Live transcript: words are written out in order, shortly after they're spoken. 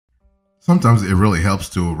Sometimes it really helps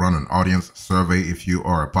to run an audience survey if you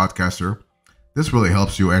are a podcaster. This really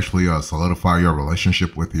helps you actually solidify your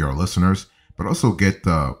relationship with your listeners, but also get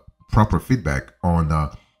proper feedback on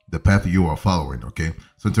the path you are following. Okay.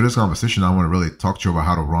 So, in today's conversation, I want to really talk to you about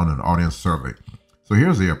how to run an audience survey. So,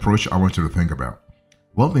 here's the approach I want you to think about.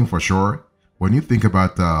 One thing for sure, when you think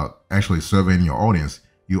about actually surveying your audience,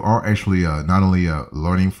 you are actually not only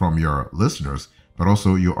learning from your listeners, but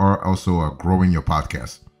also you are also growing your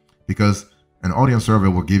podcast because an audience survey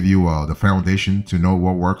will give you the foundation to know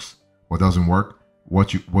what works, what doesn't work,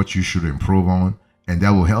 what you should improve on, and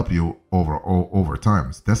that will help you over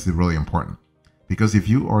time. That's really important because if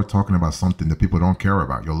you are talking about something that people don't care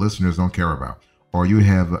about, your listeners don't care about, or you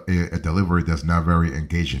have a delivery that's not very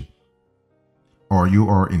engaging, or you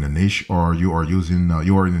are in a niche, or you are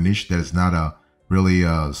in a niche that is not really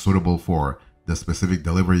suitable for the specific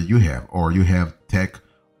delivery you have, or you have tech,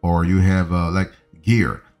 or you have like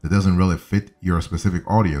gear that doesn't really fit your specific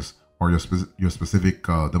audience or your specific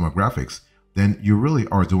demographics, then you really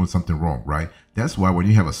are doing something wrong, right? That's why when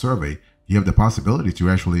you have a survey, you have the possibility to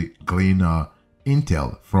actually glean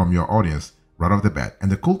intel from your audience right off the bat.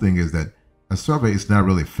 And the cool thing is that a survey is not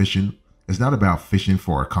really fishing. It's not about fishing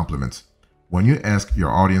for compliments. When you ask your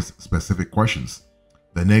audience specific questions,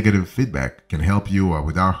 the negative feedback can help you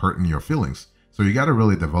without hurting your feelings. So you got to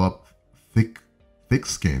really develop thick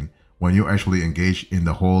skin when you actually engage in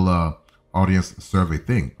the whole audience survey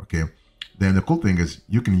thing. Okay. Then the cool thing is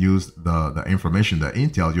you can use the information, the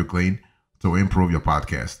intel you glean to improve your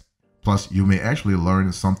podcast. Plus, you may actually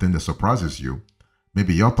learn something that surprises you.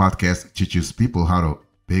 Maybe your podcast teaches people how to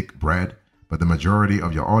bake bread, but the majority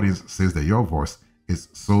of your audience says that your voice is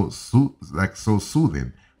so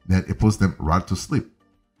soothing that it puts them right to sleep.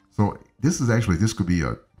 So this could be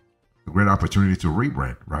a great opportunity to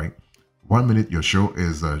rebrand, right? 1 minute your show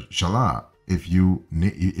is Shala if you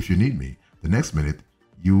need me. The next minute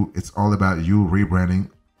it's all about you rebranding,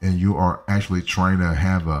 and you are actually trying to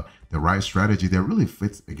have the right strategy that really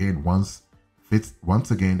fits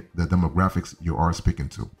once again the demographics you are speaking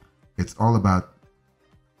to. It's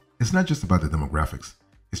not just about the demographics.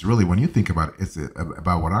 It's really, when you think about it, it's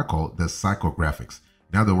about what I call the psychographics.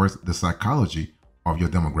 In other words, the psychology of your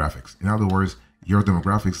demographics. In other words, your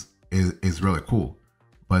demographics is really cool.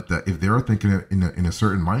 But if they're thinking in a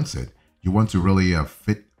certain mindset, you want to really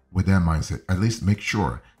fit with that mindset. At least make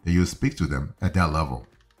sure that you speak to them at that level.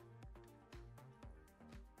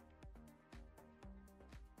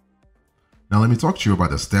 Now, let me talk to you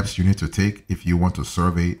about the steps you need to take if you want to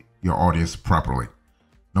survey your audience properly.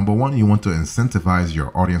 Number one, you want to incentivize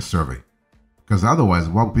your audience survey. Because otherwise,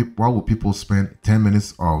 why would people spend 10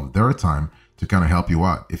 minutes of their time to kind of help you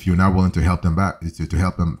out if you're not willing to help them back, to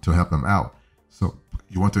help them out? So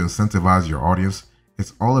you want to incentivize your audience.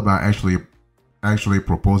 It's all about actually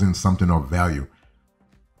proposing something of value.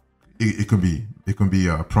 It can be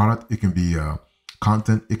a product, it can be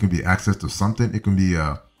content, it can be access to something, it can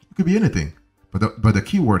be anything. But the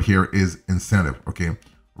key word here is incentive. Okay,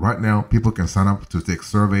 right now people can sign up to take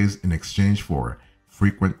surveys in exchange for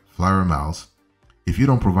frequent flyer miles. If you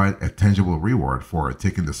don't provide a tangible reward for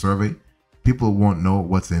taking the survey, people won't know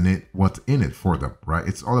what's in it for them, right?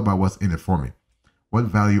 It's all about what's in it for me. What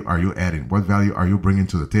value are you adding? What value are you bringing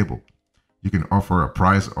to the table? You can offer a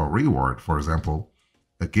prize or reward. For example,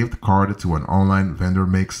 a gift card to an online vendor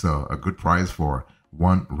makes a good prize for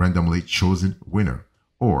one randomly chosen winner.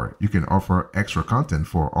 Or you can offer extra content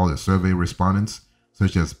for all the survey respondents,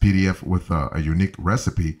 such as PDF with a unique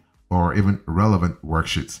recipe or even relevant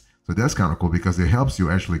worksheets. So that's kind of cool because it helps you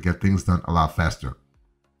actually get things done a lot faster.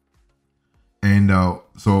 And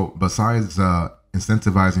so besides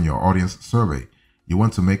incentivizing your audience survey, you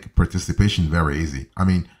want to make participation very easy. I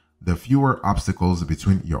mean, the fewer obstacles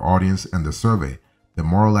between your audience and the survey, the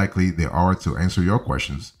more likely they are to answer your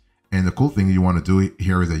questions. And the cool thing you want to do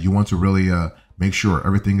here is that you want to really make sure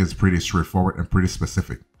everything is pretty straightforward and pretty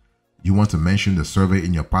specific. You want to mention the survey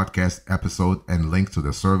in your podcast episode and link to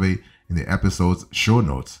the survey in the episode's show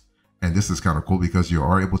notes. And this is kind of cool because you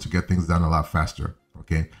are able to get things done a lot faster.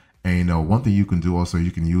 Okay. And one thing you can do also,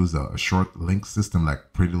 you can use a short link system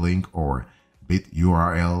like PrettyLink or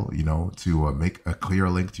BitURL, to make a clear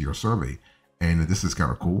link to your survey. And this is kind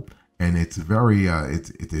of cool. And it's very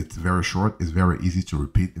it's very short. It's very easy to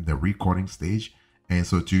repeat in the recording stage. And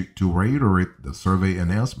so to reiterate the survey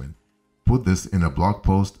announcement, put this in a blog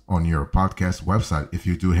post on your podcast website if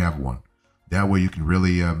you do have one. That way you can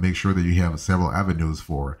really make sure that you have several avenues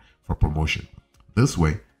for promotion. This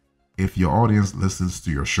way, if your audience listens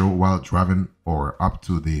to your show while driving or up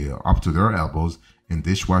to their elbows in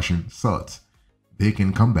dishwashing suds, they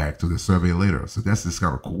can come back to the survey later. So that's just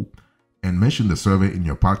kind of cool. and mention the survey in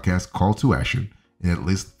your podcast call to action in at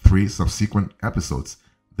least 3 subsequent episodes.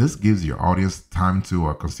 This gives your audience time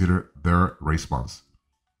to consider their response.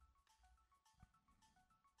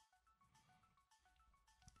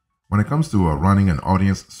 When it comes to running an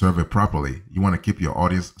audience survey properly, you want to keep your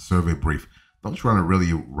audience survey brief. Don't try to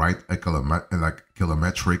really write a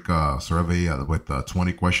kilometric survey with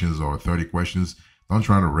 20 questions or 30 questions. Don't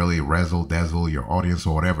try to really razzle dazzle your audience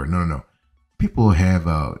or whatever. No, no, no. People have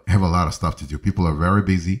a lot of stuff to do. People are very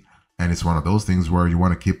busy, and it's one of those things where you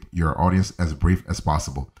want to keep your audience as brief as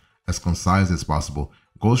possible, as concise as possible.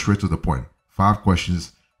 Go straight to the point. 5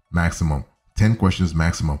 questions maximum, 10 questions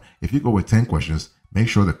maximum. If you go with 10 questions, make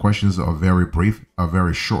sure the questions are very brief, are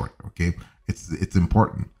very short. Okay, it's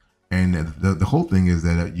important. And the whole thing is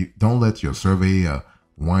that you don't let your survey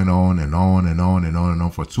wind on and on and on and on and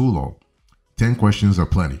on for too long. 10 questions are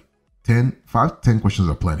plenty. 10 questions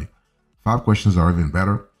are plenty. 5 questions are even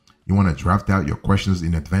better. You want to draft out your questions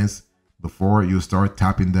in advance before you start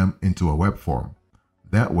typing them into a web form.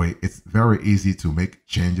 That way, it's very easy to make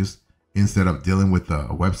changes instead of dealing with the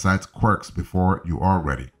website's quirks before you are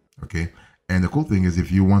ready. Okay. And the cool thing is,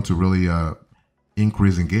 if you want to really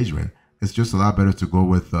increase engagement, it's just a lot better to go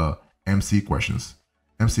with MC questions.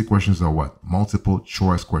 MC questions are what? Multiple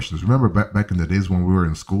choice questions. Remember back in the days when we were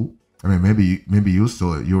in school? I mean, maybe you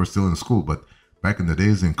were still in school, but back in the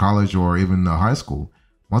days in college or even high school,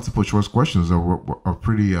 multiple choice questions are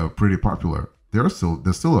pretty popular. They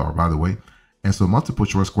still are, by the way. And so multiple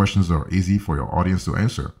choice questions are easy for your audience to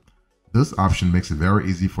answer. This option makes it very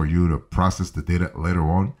easy for you to process the data later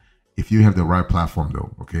on if you have the right platform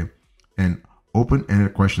though, okay? And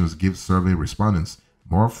open-ended questions give survey respondents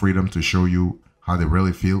more freedom to show you how they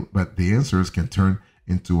really feel, but the answers can turn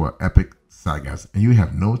into epic sagas, and you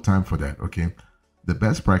have no time for that, okay? The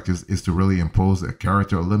best practice is to really impose a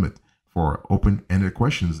character limit for open-ended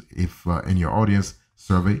questions if in your audience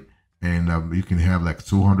survey, and you can have like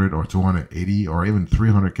 200 or 280 or even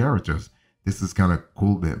 300 characters. This is kind of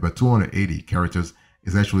cool, but 280 characters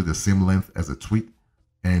is actually the same length as a tweet,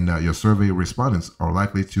 and your survey respondents are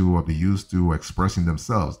likely to be used to expressing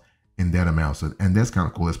themselves in that amount. So, and that's kind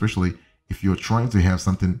of cool, especially if you're trying to have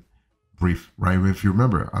something brief, right? If you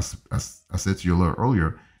remember, I said to you a little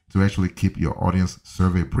earlier, to actually keep your audience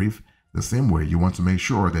survey brief, the same way you want to make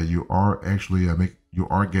sure that you are actually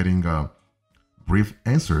getting brief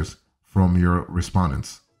answers from your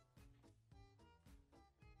respondents.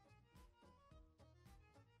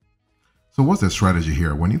 So what's the strategy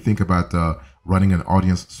here? When you think about running an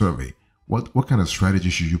audience survey, what kind of strategy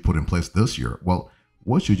should you put in place this year? Well,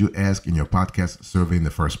 what should you ask in your podcast survey in the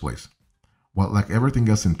first place? Well, like everything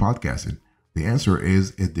else in podcasting, the answer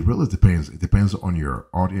is it really depends. It depends on your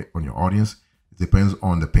audience. It depends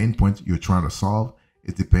on the pain point you're trying to solve.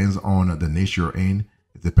 It depends on the niche you're in.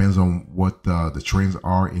 It depends on what the trends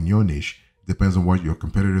are in your niche. It depends on what your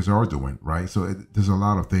competitors are doing, right? So there's a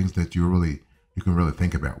lot of things that you can really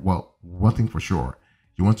think about. Well, one thing for sure,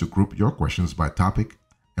 you want to group your questions by topic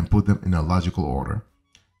and put them in a logical order.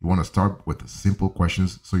 You want to start with simple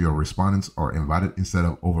questions so your respondents are invited instead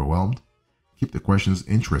of overwhelmed. Keep the questions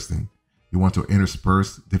interesting. You want to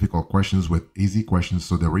intersperse difficult questions with easy questions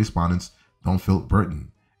so the respondents don't feel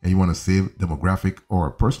burdened. And you want to save demographic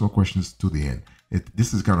or personal questions to the end.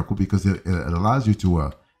 This is kind of cool because it allows you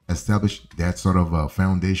to establish that sort of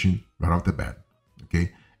foundation right off the bat.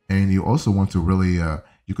 Okay. And you also want to really,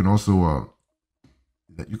 you can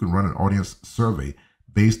run an audience survey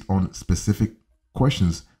based on specific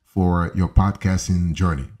questions for your podcasting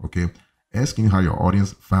journey. Okay. Asking how your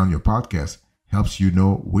audience found your podcast helps you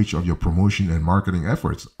know which of your promotion and marketing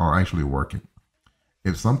efforts are actually working.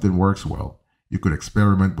 If something works well, you could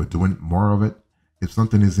experiment with doing more of it. If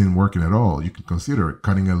something isn't working at all, you can consider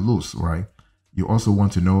cutting it loose, right? You also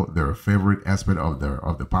want to know their favorite aspect of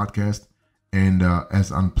the podcast, and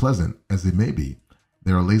as unpleasant as it may be,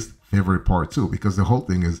 their least favorite part too, because the whole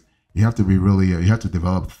thing is you have to be really, you have to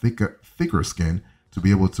develop thicker skin to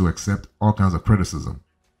be able to accept all kinds of criticism.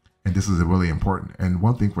 And this is really important. And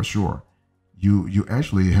one thing for sure, you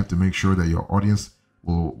actually have to make sure that your audience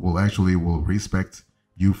will respect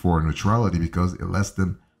you for neutrality, because it lets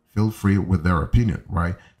them feel free with their opinion,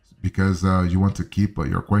 right? Because you want to keep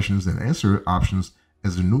your questions and answer options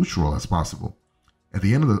as neutral as possible. At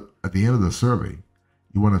the end of the survey,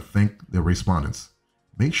 you want to thank the respondents.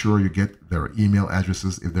 Make sure you get their email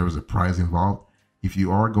addresses if there is a prize involved. If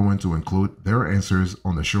you are going to include their answers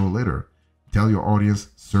on the show later, tell your audience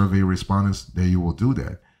survey respondents that you will do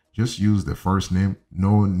that. Just use the first name,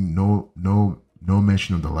 no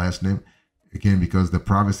mention of the last name. Again, because the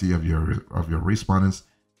privacy of your respondents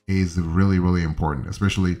is really, really important,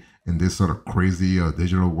 especially in this sort of crazy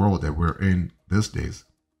digital world that we're in these days.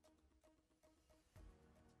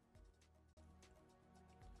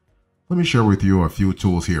 Let me share with you a few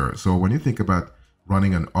tools here. So when you think about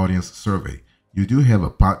running an audience survey, you do have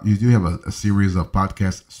a series of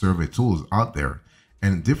podcast survey tools out there,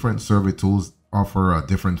 and different survey tools offer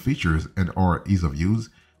different features and or ease of use.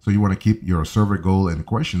 So you want to keep your survey goal and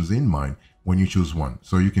questions in mind when you choose one.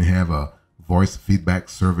 So you can have a voice feedback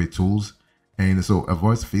survey tools. And so a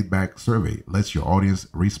voice feedback survey lets your audience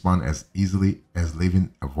respond as easily as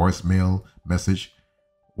leaving a voicemail message.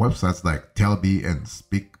 Websites like Tellbee and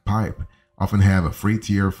SpeakPipe often have a free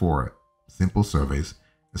tier for simple surveys.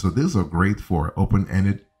 And so these are great for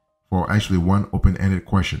actually one open-ended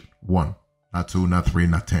question. One, not two, not three,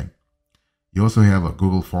 not 10. You also have a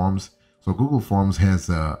Google Forms. So Google Forms has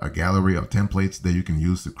a gallery of templates that you can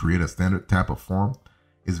use to create a standard type of form.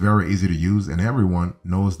 It's very easy to use and everyone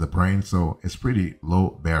knows the brand, so it's pretty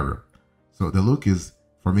low barrier. So the look is,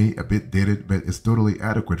 for me, a bit dated, but it's totally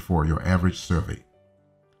adequate for your average survey.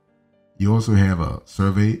 You also have a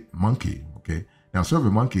Survey Monkey. Okay, now Survey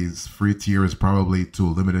Monkey's free tier is probably too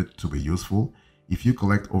limited to be useful. If you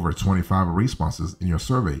collect over 25 responses in your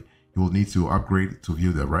survey, you will need to upgrade to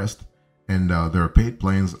view the rest. And their paid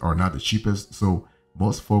plans are not the cheapest, so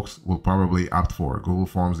most folks will probably opt for Google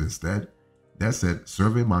Forms instead. That said,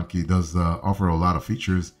 SurveyMonkey does offer a lot of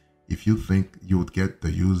features. If you think you would get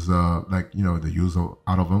the use, the use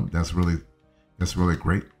out of them, that's really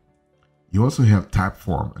great. You also have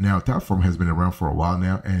Typeform. Now, Typeform has been around for a while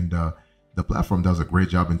now, and the platform does a great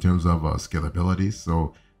job in terms of scalability.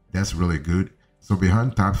 So that's really good. So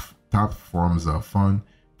behind Typeform's fun,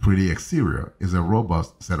 pretty exterior is a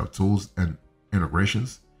robust set of tools and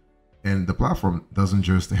integrations. And the platform doesn't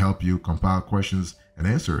just help you compile questions and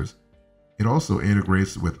answers. It also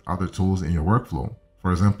integrates with other tools in your workflow.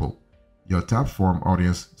 For example, your Typeform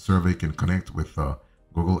audience survey can connect with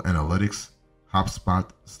Google Analytics, HubSpot,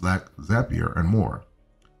 Slack, Zapier, and more.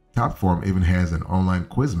 Typeform even has an online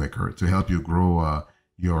quiz maker to help you grow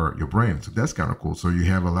your brand. So that's kind of cool. So you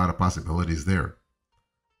have a lot of possibilities there.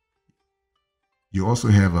 You also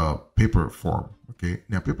have a Paperform. Okay,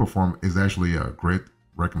 now Paperform is actually a great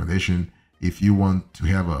recommendation if you want to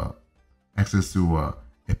have access to a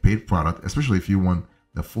paid product, especially if you want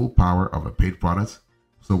the full power of a paid product.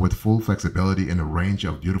 So with full flexibility and a range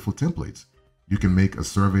of beautiful templates, you can make a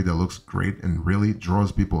survey that looks great and really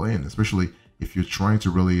draws people in, especially if you're trying to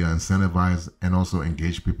really incentivize and also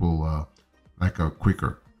engage people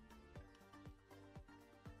quicker.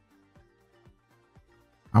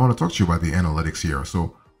 I want to talk to you about the analytics here.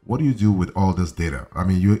 So what do you do with all this data? I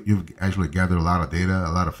mean, you've actually gathered a lot of data,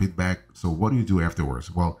 a lot of feedback. So what do you do afterwards?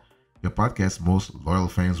 Well, your podcast's most loyal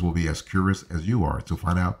fans will be as curious as you are to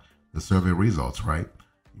find out the survey results, right?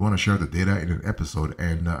 You want to share the data in an episode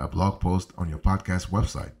and a blog post on your podcast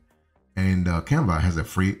website. And Canva has a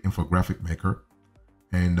free infographic maker,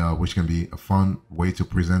 and which can be a fun way to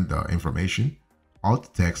present the information.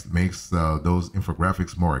 Alt text makes those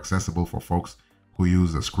infographics more accessible for folks who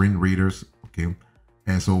use screen readers. Okay,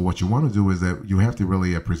 and so what you want to do is that you have to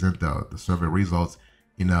really present the survey results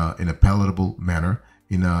in a palatable manner,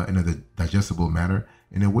 in a digestible manner,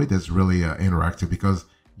 in a way that's really interactive, because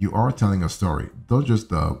you are telling a story. Don't just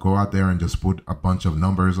go out there and just put a bunch of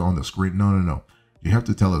numbers on the screen. No. You have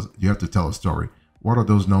to tell us. You have to tell a story. What are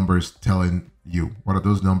those numbers telling you? What are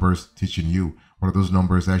those numbers teaching you? What are those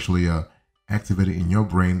numbers actually activating in your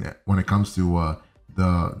brain when it comes to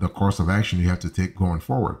the course of action you have to take going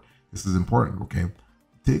forward? This is important. Okay,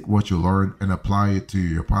 take what you learned and apply it to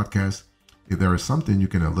your podcast. If there is something you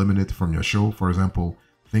can eliminate from your show, for example,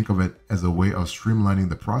 think of it as a way of streamlining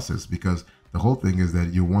the process, because the whole thing is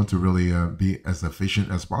that you want to really be as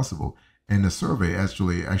efficient as possible. And the survey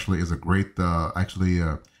actually is a great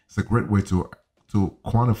it's a great way to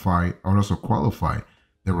quantify or also qualify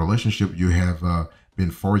the relationship you have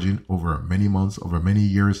been forging over many months, over many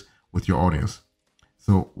years with your audience.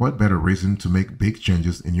 So what better reason to make big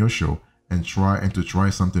changes in your show and to try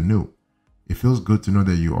something new? It feels good to know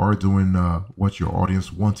that you are doing what your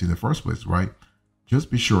audience wants in the first place, right? Just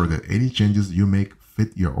be sure that any changes you make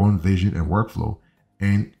fit your own vision and workflow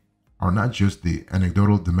and are not just the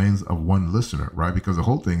anecdotal demands of one listener, right? Because the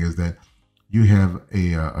whole thing is that you have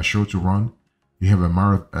a show to run, you have a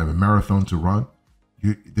marathon to run.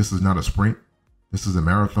 This is not a sprint, this is a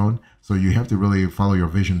marathon. So you have to really follow your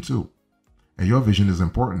vision too. And your vision is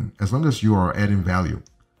important. As long as you are adding value,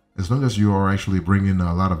 as long as you are actually bringing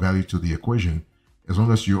a lot of value to the equation, as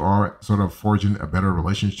long as you are sort of forging a better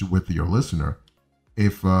relationship with your listener,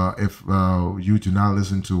 if you do not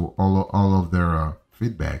listen to all of their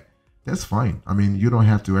feedback, that's fine. I mean, you don't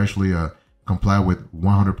have to actually comply with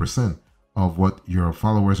 100% of what your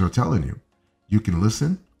followers are telling you. You can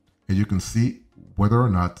listen and you can see whether or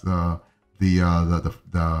not the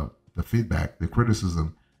feedback, the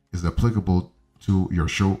criticism is applicable to your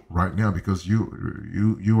show right now, because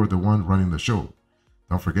you are the one running the show.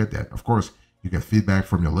 Don't forget that. Of course, you get feedback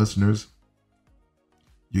from your listeners.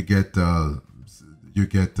 You get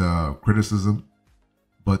criticism,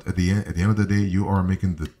 but at the end of the day, you are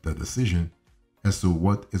making the decision as to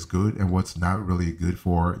what is good and what's not really good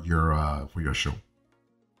for your show.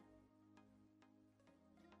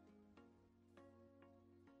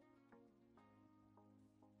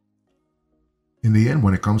 In the end,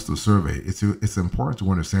 when it comes to survey, it's important to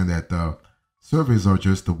understand that surveys are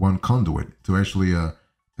just the one conduit to actually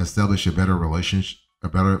establish a better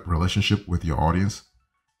relationship with your audience,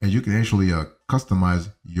 and you can actually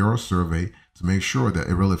customize your survey to make sure that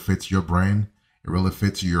it really fits your brand, it really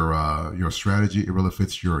fits your strategy, it really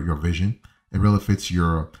fits your vision, it really fits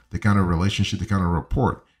the kind of relationship, the kind of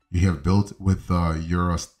rapport you have built with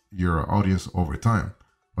your audience over time.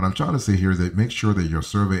 What I'm trying to say here is that make sure that your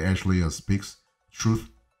survey actually speaks truth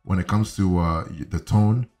when it comes to the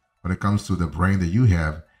tone, when it comes to the brand that you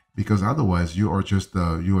have, because otherwise you are just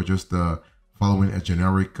following a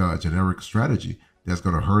generic strategy that's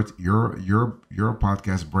going to hurt your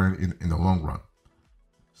podcast brand in the long run.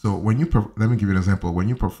 So let me give you an example. When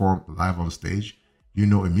you perform live on stage, you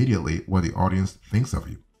know immediately what the audience thinks of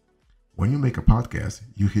you. When you make a podcast,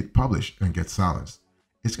 you hit publish and get silence.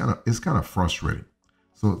 It's kind of frustrating.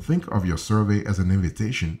 So think of your survey as an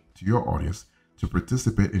invitation to your audience to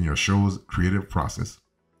participate in your show's creative process.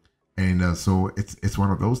 And so it's one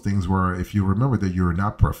of those things where if you remember that you're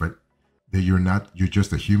not perfect, that you're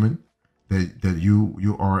just a human, that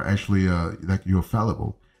you are actually like you're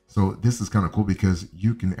fallible. So this is kind of cool because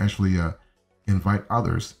you can actually invite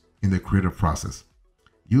others in the creative process.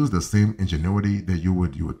 Use the same ingenuity that you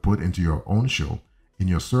would put into your own show in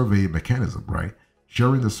your survey mechanism, right?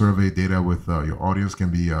 Sharing the survey data with your audience can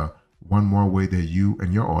be one more way that you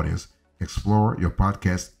and your audience explore your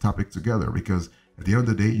podcast topic together. Because at the end of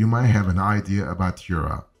the day, you might have an idea about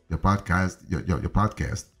your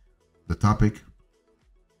podcast, the topic,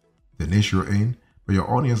 the niche you're in, but your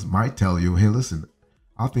audience might tell you, "Hey, listen,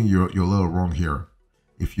 I think you're a little wrong here.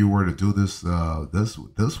 If you were to do this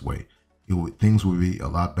way, things will be a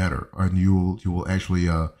lot better, and you will actually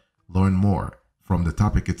learn more from the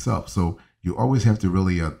topic itself." So you always have to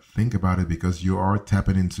really think about it, because you are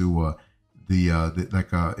tapping into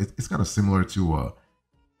it's kind of similar to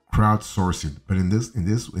crowdsourcing, but in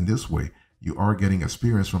this way, you are getting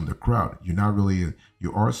experience from the crowd. You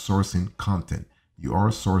are sourcing content. You are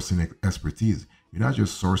sourcing expertise. You're not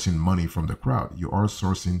just sourcing money from the crowd. You are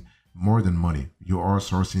sourcing more than money. You are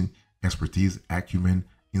sourcing expertise, acumen,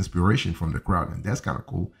 inspiration from the crowd, and that's kind of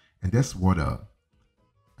cool. And that's what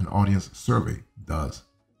an audience survey does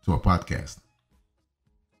to a podcast.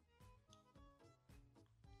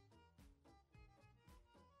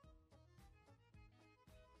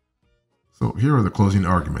 So here are the closing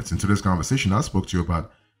arguments. In today's conversation, I spoke to you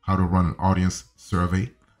about how to run an audience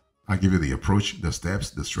survey. I give you the approach, the steps,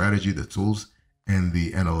 the strategy, the tools, and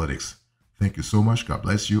the analytics. Thank you so much. God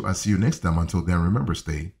bless you. I'll see you next time. Until then, remember,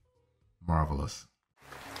 stay marvelous.